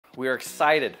we are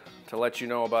excited to let you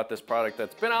know about this product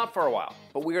that's been out for a while,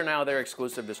 but we are now their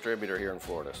exclusive distributor here in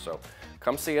Florida. So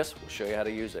come see us, we'll show you how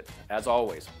to use it. As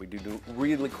always, we do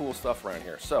really cool stuff around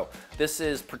here. So this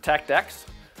is Protect X.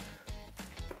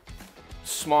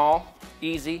 Small,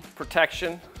 easy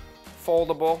protection,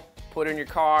 foldable, put in your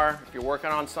car. If you're working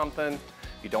on something,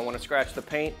 you don't want to scratch the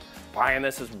paint, buying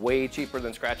this is way cheaper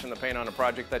than scratching the paint on a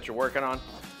project that you're working on.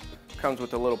 Comes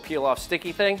with a little peel off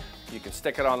sticky thing. You can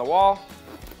stick it on the wall.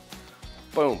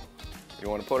 Boom. You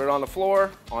want to put it on the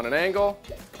floor, on an angle,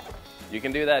 you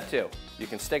can do that too. You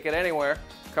can stick it anywhere.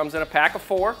 Comes in a pack of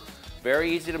 4.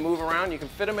 Very easy to move around. You can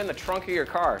fit them in the trunk of your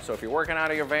car. So if you're working out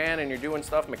of your van and you're doing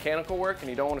stuff, mechanical work, and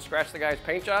you don't want to scratch the guy's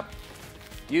paint job,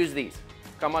 use these.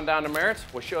 Come on down to Merritt's,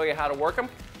 we'll show you how to work them.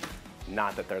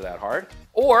 Not that they're that hard.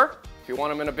 Or, if you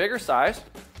want them in a bigger size,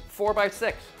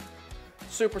 4x6.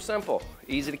 Super simple,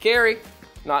 easy to carry,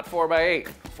 not 4x8.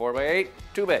 4x8,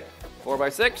 too big.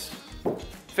 4x6,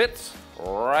 fits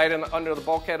right in under the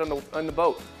bulkhead on the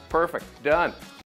boat. Perfect, done.